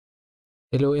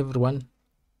Hello everyone,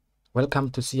 welcome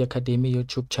to C Academy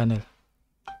YouTube channel.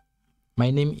 My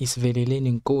name is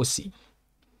Veleleni Nkosi.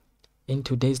 In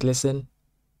today's lesson,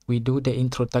 we do the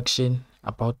introduction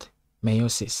about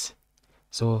meiosis.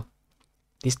 So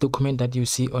this document that you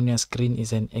see on your screen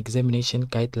is an examination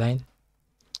guideline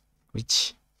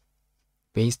which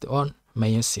based on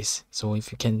meiosis. So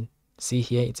if you can see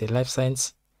here, it's a life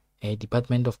science, a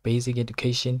Department of Basic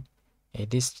Education.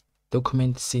 This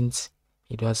document, since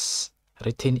it was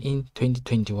written in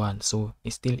 2021, so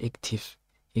it's still active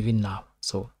even now.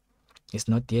 So it's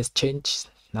not yet changed,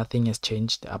 nothing has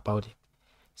changed about it.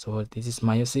 So this is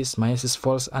meiosis. Meiosis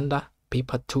falls under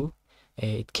paper 2.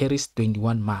 It carries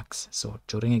 21 marks. So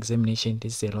during examination,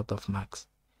 this is a lot of marks.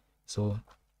 So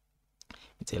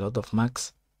it's a lot of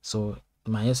marks. So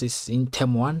meiosis in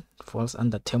term 1 falls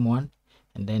under term 1,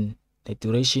 and then the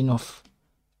duration of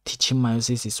teaching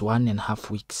meiosis is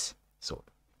 1.5 weeks. So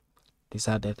these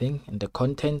are the thing and the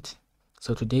content.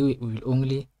 So today we will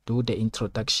only do the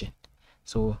introduction.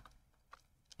 So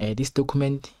this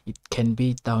document, it can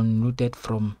be downloaded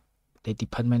from the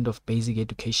Department of Basic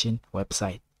Education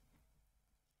website.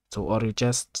 So or you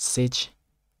just search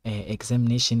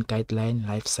examination guideline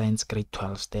life science grade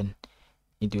 12, then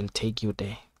it will take you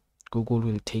there. Google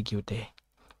will take you there.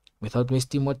 Without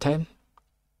wasting more time,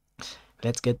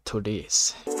 let's get to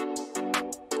this.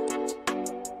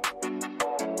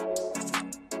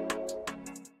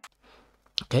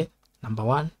 Okay, number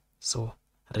 1, so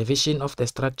revision of the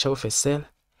structure of a cell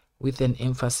with an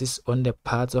emphasis on the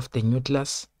parts of the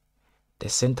nucleus, the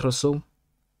centrosome,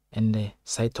 and the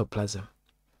cytoplasm.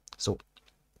 So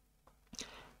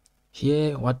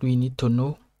here what we need to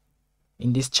know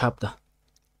in this chapter,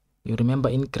 you remember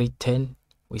in grade 10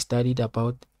 we studied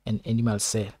about an animal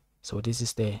cell. So this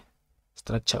is the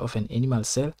structure of an animal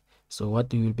cell. So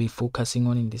what we will be focusing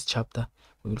on in this chapter,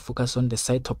 we will focus on the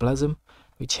cytoplasm,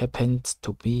 which happens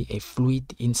to be a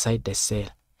fluid inside the cell.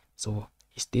 So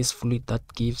it's this fluid that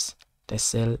gives the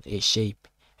cell a shape.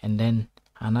 And then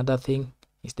another thing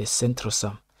is the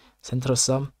centrosome.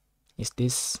 Centrosome is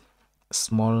this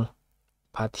small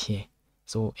part here.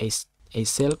 So a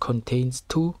cell contains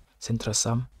 2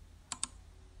 centrosome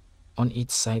on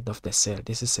each side of the cell.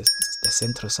 This is the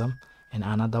centrosome, and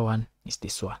another one is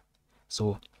this one.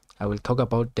 So I will talk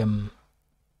about them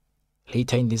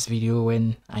later in this video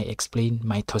when I explain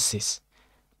mitosis,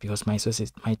 because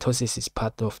mitosis is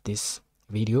part of this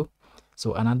video.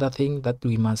 So another thing that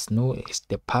we must know is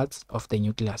the parts of the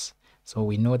nucleus. So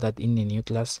we know that in the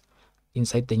nucleus,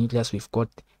 inside the nucleus, we've got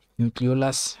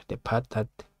nucleolus, the part that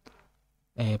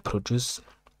produce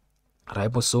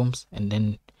ribosomes, and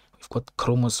then we've got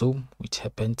chromosome, which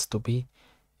happens to be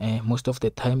most of the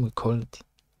time we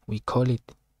call it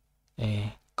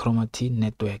chromatin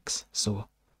networks. So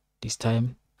this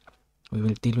time we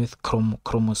will deal with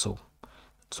chromosome.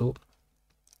 So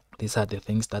these are the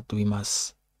things that we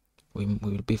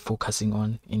will be focusing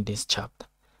on in this chapter.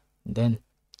 Then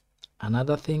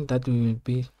another thing that we will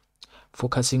be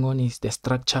focusing on is the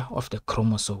structure of the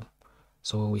chromosome.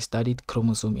 So we studied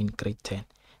chromosome in grade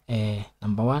 10.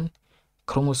 Number 1,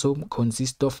 chromosome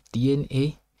consists of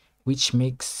DNA, which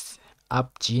makes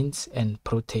up genes and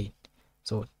protein.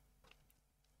 So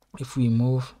if we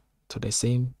move to the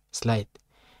same slide,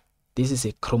 this is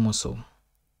a chromosome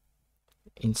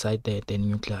inside the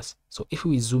nucleus. So if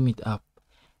we zoom it up,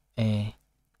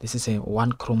 this is a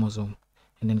 1 chromosome,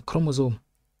 and then chromosome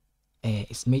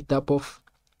is made up of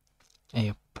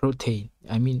protein.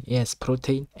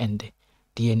 Protein and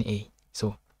DNA.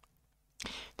 So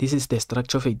this is the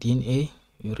structure of a DNA.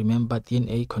 You remember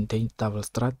DNA contains double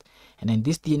strand, and then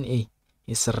this DNA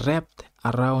is wrapped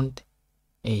around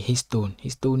a histone.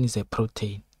 Histone is a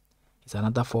protein. It's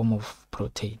another form of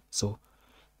protein. So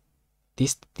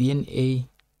this DNA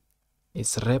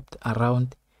is wrapped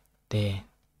around the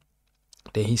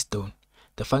histone.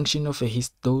 The function of a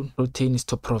histone protein is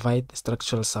to provide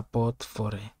structural support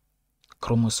for a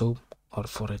chromosome or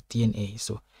for a DNA.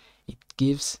 So it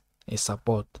gives a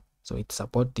support. So it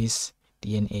supports this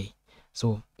DNA.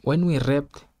 So when we wrap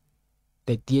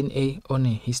the DNA on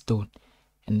a histone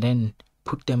and then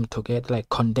put them together, like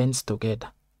condense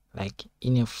together, like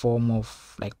in a form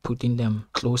of like putting them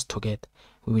close together,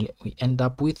 we end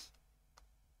up with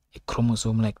a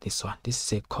chromosome like this one. This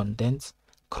is a condensed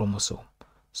chromosome.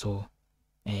 So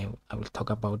I will talk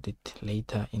about it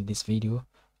later in this video,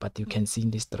 but you can see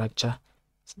in this structure.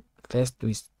 First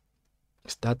we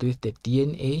start with the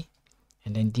DNA,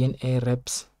 and then DNA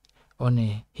wraps on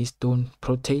a histone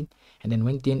protein, and then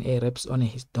when DNA wraps on a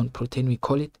histone protein, we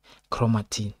call it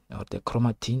chromatin, or the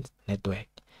chromatin network.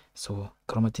 So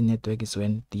chromatin network is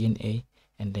when DNA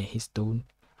and the histone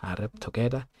are wrapped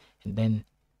together, and then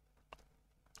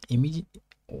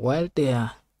while they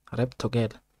are wrapped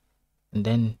together, and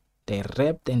then they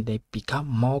wrapped and they become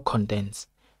more condensed.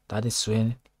 That is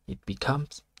when it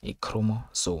becomes a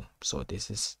chromosome. So this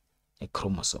is a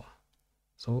chromosome.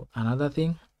 So another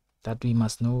thing that we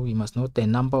must know the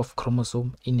number of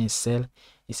chromosomes in a cell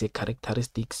is a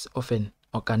characteristic of an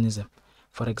organism.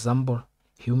 For example,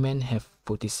 humans have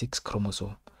 46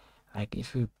 chromosomes. Like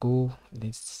if you go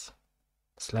this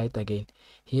slide again,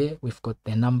 here we've got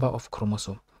the number of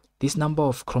chromosomes. This number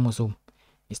of chromosomes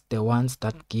is the ones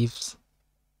that gives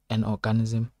an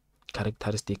organism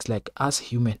characteristics. Like us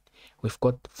human, we've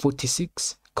got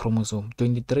 46 chromosomes,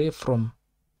 23 from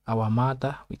our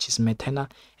mother, which is maternal,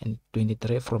 and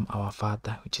 23 from our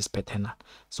father, which is paternal.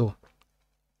 So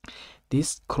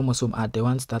these chromosomes are the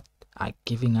ones that are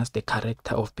giving us the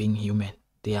character of being human.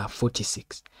 They are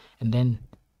 46. And then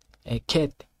a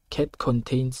cat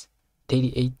contains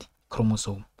 38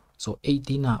 chromosomes. So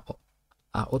 18 are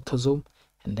autosome,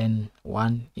 and then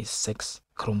 1 is sex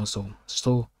chromosome.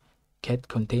 So cat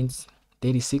contains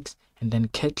 36, and then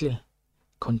cattle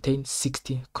contains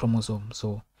 60 chromosomes.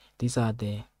 So this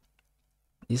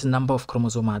number of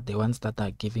chromosomes are the ones that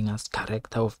are giving us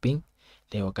character of being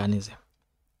the organism.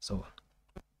 So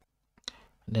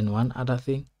then one other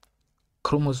thing,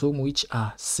 chromosomes which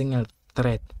are single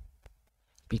thread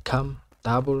become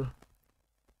double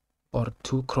or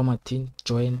two chromatin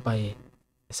joined by a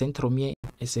centromere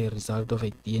as a result of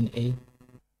a DNA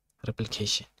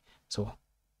replication. So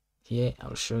here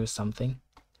I'll show you something.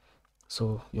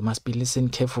 So you must be listening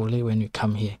carefully when you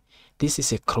come here. This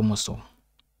is a chromosome.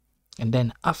 And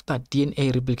then after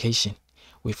DNA replication,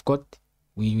 we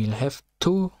will have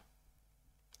two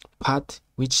parts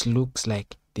which looks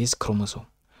like this chromosome.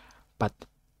 But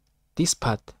this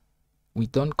part, we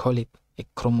don't call it a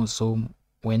chromosome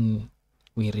when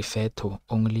we refer to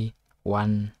only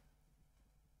one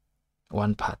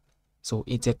part. So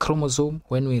it's a chromosome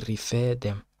when we refer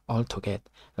them all together.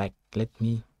 Like, let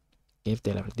me give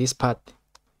the level. This part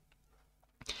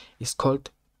is called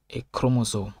a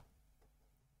chromosome.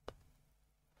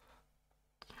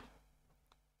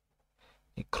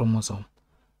 A chromosome.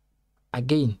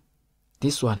 Again,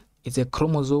 this one is a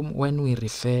chromosome when we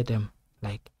refer them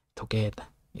like together.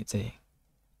 It's a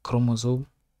chromosome.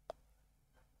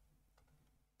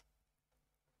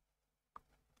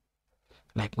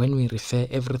 Like when we refer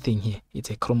everything here, it's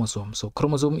a chromosome. So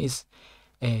chromosome is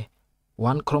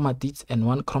one chromatid and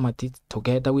one chromatid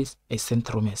together with a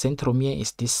centromere. Centromere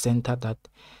is this center that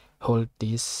hold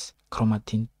this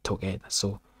chromatin together.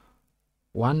 So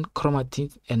one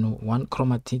chromatid and one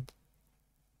chromatid,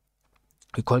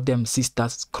 we call them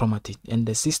sisters chromatid. And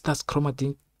the sisters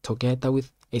chromatid together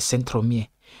with a centromere,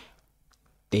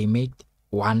 they make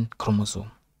one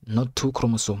chromosome. Not two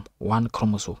chromosomes, one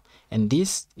chromosome. And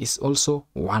this is also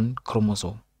one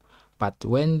chromosome. But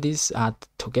when these are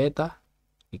together,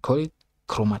 we call it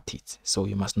chromatids. So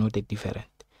you must know the difference.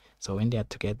 So when they are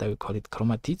together, we call it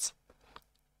chromatids.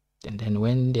 And then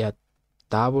when they are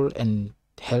double and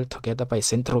held together by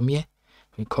centromere,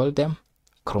 we call them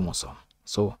chromosome.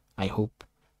 So I hope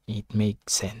it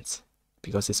makes sense,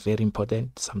 because it's very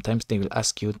important. Sometimes they will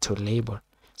ask you to label.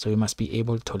 So you must be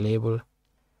able to label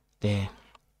the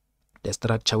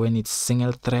structure when it's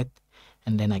single thread,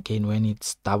 and then again when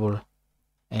it's double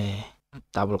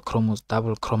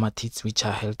chromatids which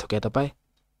are held together by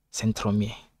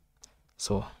centromere.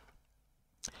 So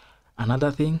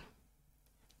another thing,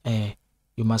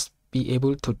 you must be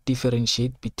able to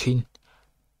differentiate between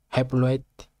haploid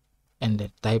and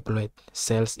the diploid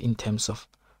cells in terms of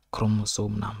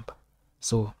chromosome number.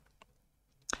 So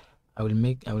I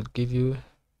will give you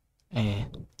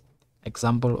an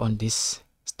example on this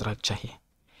structure here.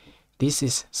 This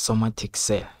is somatic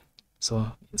cell.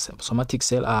 So somatic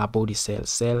cell are body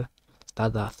cells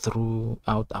that are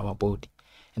throughout our body.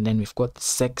 And then we've got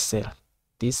sex cell.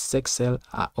 These sex cells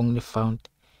are only found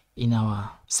in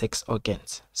our sex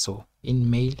organs. So in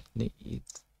male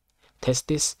it's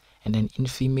testis, and then in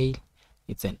female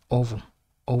it's an ovum.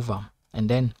 And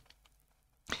then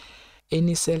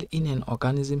any cell in an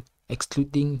organism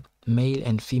excluding male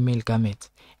and female gametes,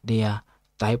 they are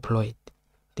diploid.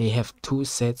 They have two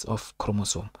sets of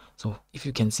chromosomes. So if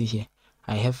you can see here,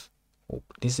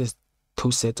 this is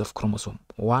two sets of chromosomes.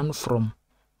 One from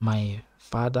my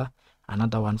father,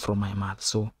 another one from my mother.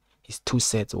 So it's two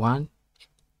sets.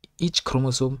 Each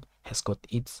chromosome has got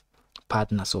its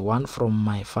partner. So one from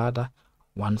my father,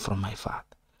 one from my father.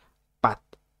 But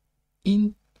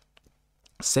in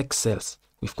sex cells,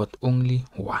 we've got only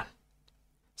one.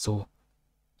 So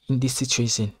in this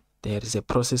situation, there is a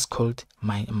process called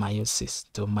meiosis.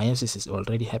 So meiosis has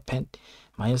already happened.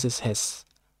 meiosis has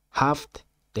halved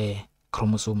the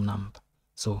chromosome number.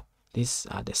 So these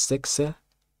are the sex cell,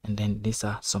 and then these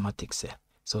are somatic cell.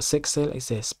 So sex cell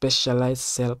is a specialized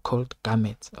cell called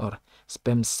gamete or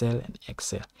sperm cell and egg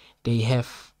cell. They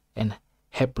have an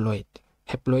haploid.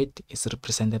 Haploid is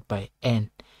represented by n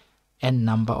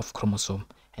number of chromosome,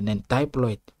 and then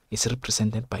diploid is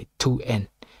represented by 2n,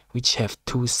 which have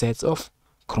 2 sets of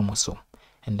chromosome.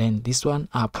 And then this one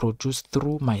are produced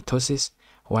through mitosis,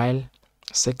 while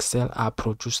sex cell are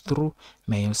produced through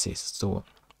meiosis. So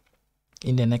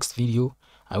in the next video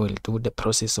I will do the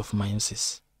process of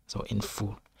meiosis, so in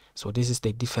full. So this is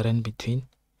the difference between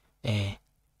a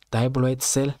diploid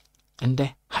cell and the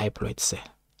haploid cell,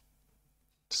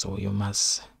 so you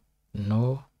must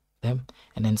know them.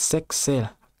 And then sex cell,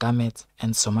 gamete,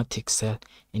 and somatic cell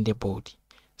in the body.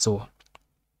 So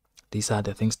these are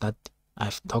the things that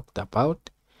I've talked about.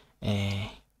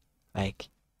 Like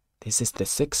this is the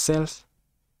sex cells,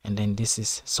 and then this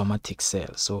is somatic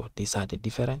cell. So these are the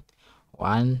different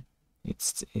one.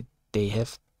 They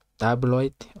have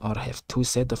diploid or have 2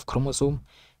 sets of chromosome,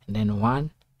 and then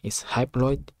one is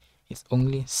haploid, it's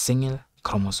only single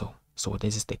chromosome. So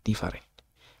this is the difference.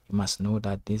 You must know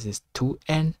that this is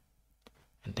 2n,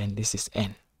 and then this is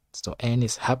n. So n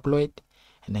is haploid,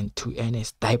 and then 2n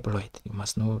is diploid. You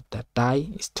must know that di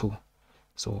is 2.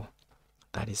 So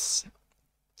that is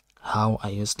how I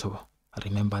used to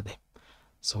remember them.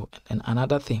 So, and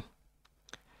another thing,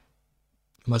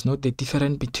 you must know the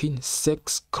difference between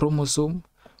sex chromosome,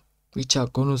 which are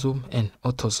gonosome, and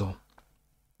autosome.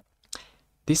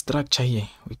 This structure here,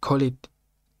 we call it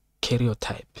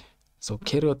karyotype. So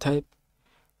karyotype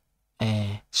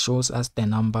shows us the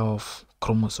number of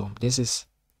chromosome. This is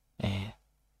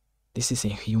a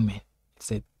human.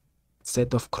 It's a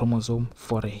set of chromosome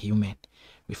for a human.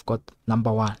 We've got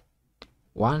number 1.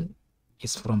 One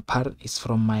is from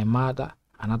my mother,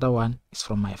 another one is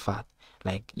from my father.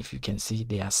 Like if you can see,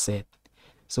 they are set.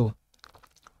 So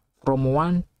from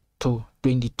 1 to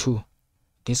 22,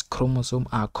 these chromosomes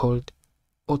are called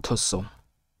autosome.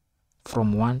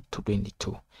 From 1 to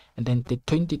 22, and then the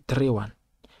 23 one,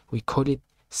 we call it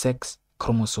sex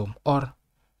chromosome, or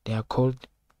they are called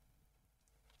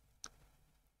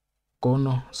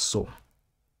gonosome.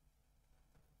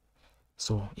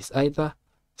 So it's either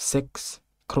sex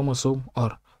chromosome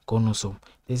or gonosome.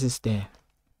 This is the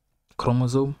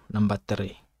chromosome number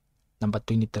 3, number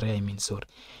 23, I mean, sorry.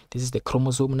 This is the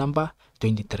chromosome number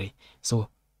 23. So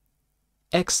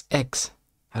XX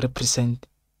represent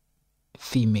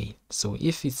female. So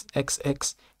if it's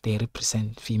XX, they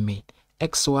represent female.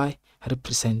 XY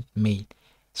represent male.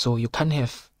 So you can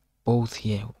have both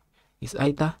here. It's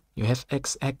either you have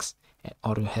XX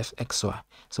or you have XY.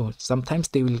 So sometimes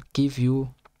they will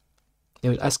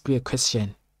ask you a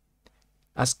question,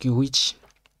 ask you which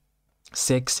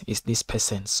sex is this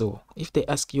person. So if they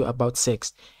ask you about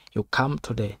sex, you come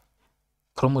to the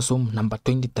chromosome number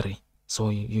 23. So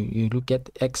you look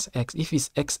at XX. If it's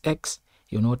XX,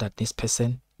 you know that this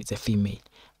person is a female.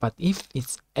 But if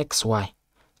it's XY,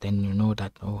 then you know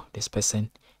that, oh, this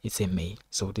person is a male.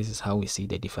 So this is how we see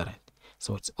the difference.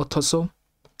 So it's autosome,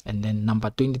 and then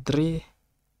number 23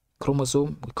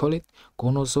 chromosome, we call it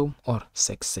gonosome or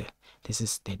sex cell. This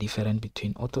is the difference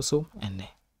between autosome and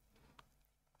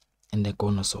the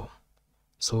gonosome.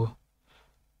 So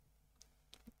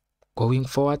going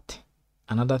forward,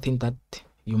 another thing that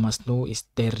you must know is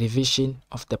the revision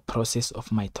of the process of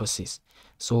mitosis.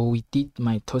 So we did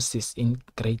mitosis in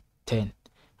grade 10.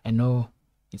 I know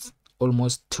it's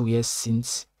almost 2 years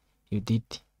since you did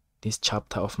this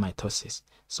chapter of mitosis.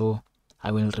 So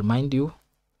I will remind you.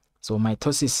 So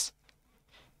mitosis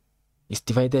is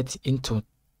divided into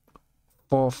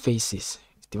 4 phases.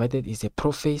 It's divided is a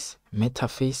prophase,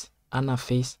 metaphase,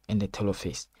 anaphase, and the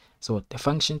telophase. So the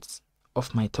functions of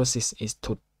mitosis is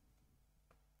to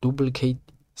duplicate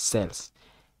cells.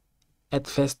 At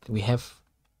first we have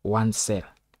 1 cell,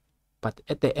 but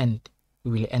at the end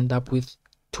we will end up with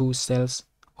 2 cells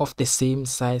of the same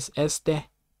size as the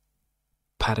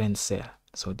parent cell.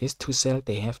 So these 2 cells,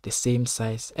 they have the same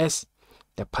size as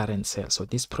the parent cell. So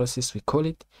this process, we call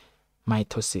it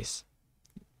mitosis.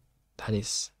 That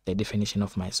is the definition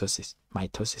of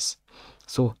mitosis.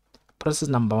 So process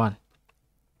number 1,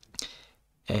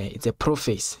 it's a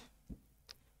prophase.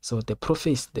 So the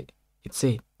prophase,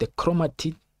 the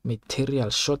chromatin material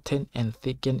shorten and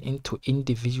thicken into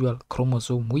individual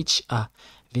chromosomes which are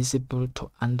visible to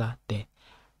under the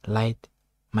light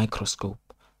microscope.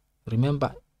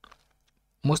 Remember,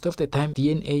 most of the time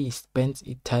DNA spends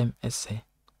its time as a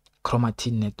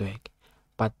chromatin network,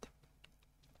 but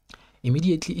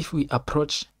immediately if we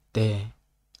approach the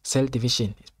cell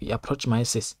division, we approach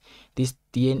meiosis, this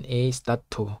DNA start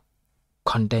to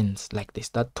condense, like they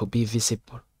start to be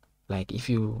visible. Like if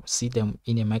you see them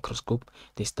in a microscope,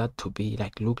 they start to be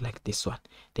like, look like this one.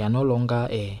 They are no longer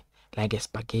like a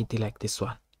spaghetti like this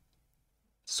one.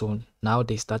 So now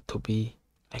they start to be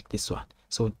like this one.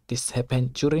 So this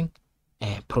happened during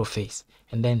prophase,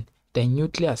 and then the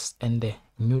nucleus and the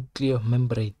nuclear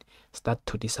membrane start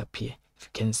to disappear. If you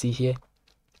can see here,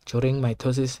 during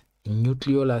mitosis,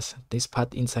 nucleolus, this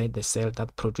part inside the cell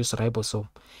that produce ribosome,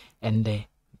 and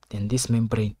then this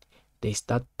membrane, they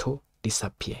start to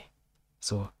disappear.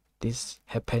 So this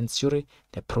happens during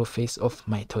the prophase of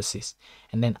mitosis.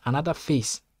 And then another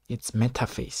phase, it's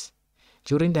metaphase.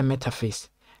 During the metaphase,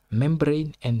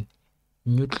 membrane and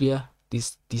nuclear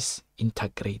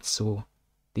disintegrate. So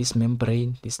this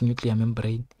membrane, this nuclear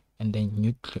membrane, and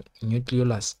then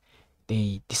nucleolus,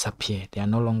 they disappear. They are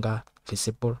no longer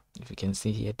visible. If you can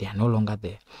see here, they are no longer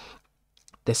there.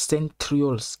 The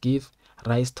centrioles give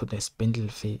rise to the spindle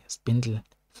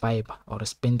fiber or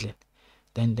spindle.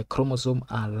 Then the chromosomes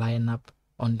are lined up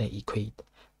on the equator.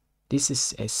 This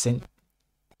is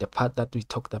the part that we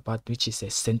talked about, which is a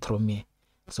centromere.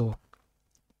 So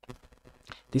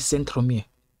this centromere,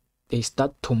 they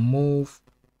start to move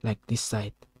like this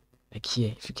side, like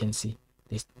here. If you can see,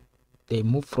 they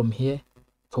move from here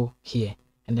to here,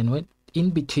 and then when in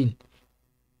between,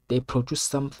 they produce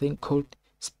something called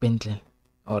spindle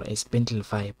or a spindle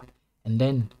fiber, and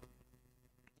then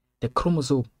the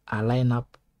chromosomes are lined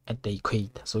up at the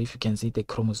equator. So if you can see, the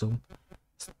chromosomes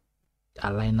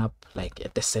are lined up like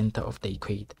at the center of the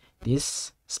equator.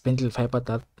 This spindle fiber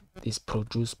that is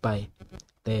produced by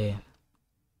the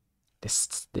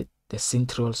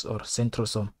centrioles or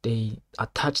centrosome, they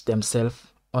attach themselves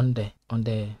on the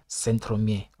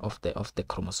centromere of the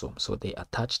chromosome. So they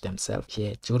attach themselves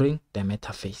here during the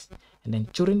metaphase, and then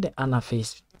during the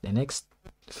anaphase, the next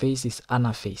phase is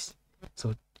anaphase.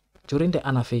 So during the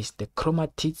anaphase, the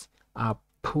chromatids are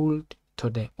pulled to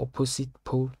the opposite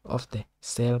pole of the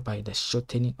cell by the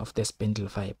shortening of the spindle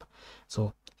fiber.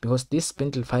 So because this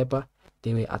spindle fiber,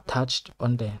 they were attached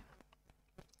on the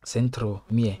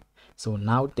centromere, so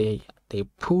now they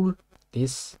pull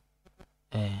these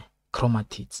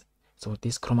chromatids. So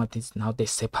these chromatids, now they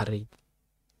separate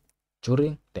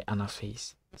during the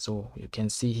anaphase. So you can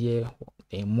see here,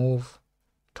 they move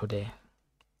to the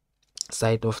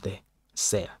side of the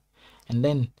cell. And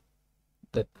then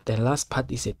the last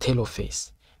part is a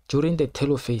telophase. During the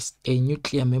telophase, a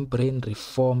nuclear membrane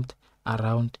reformed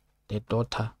around the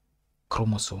daughter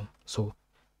chromosome. So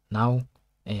now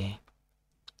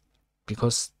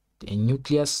because the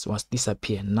nucleus was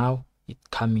disappeared, now it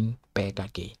coming back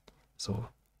again. So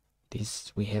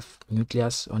this, we have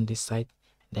nucleus on this side,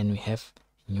 then we have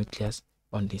nucleus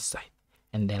on this side,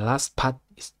 and the last part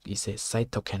is a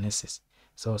cytokinesis.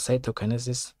 So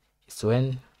cytokinesis is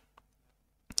when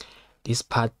this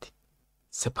part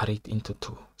separate into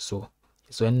two. So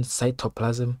it's when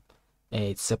cytoplasm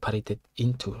it's separated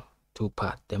into two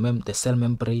parts. The cell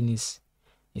membrane is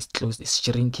closed, is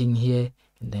shrinking here,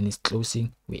 and then it's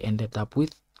closing. We ended up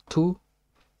with two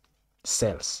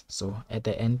cells. So at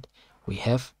the end, we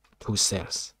have two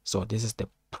cells. So this is the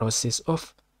process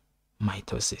of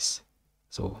mitosis.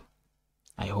 So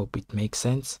I hope it makes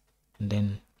sense. And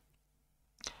then,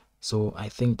 so I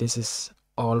think this is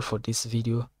all for this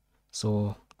video.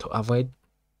 So to avoid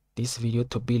this video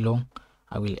to be long,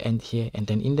 I will end here, and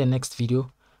then in the next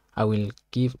video I will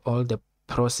give all the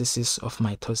processes of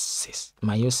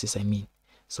meiosis I mean.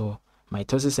 So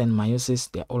mitosis and meiosis,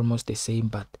 they're almost the same,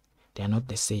 but they are not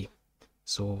the same.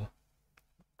 So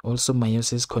also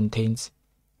meiosis contains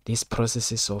these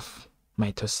processes of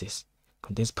mitosis,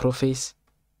 contains prophase,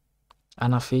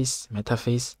 anaphase,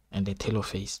 metaphase, and the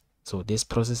telophase. So these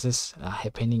processes are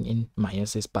happening in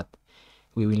meiosis, but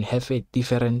we will have a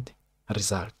different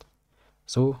result.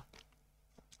 So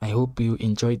I hope you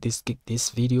enjoyed this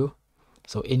video.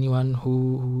 So anyone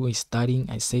who is studying,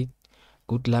 I say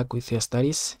good luck with your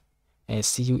studies.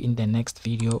 See you in the next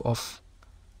video of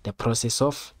the process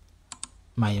of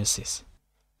meiosis.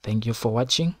 Thank you for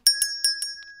watching.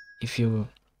 If you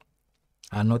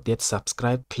are not yet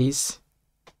subscribed, please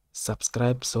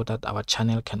subscribe so that our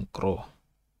channel can grow.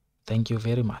 Thank you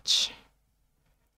very much.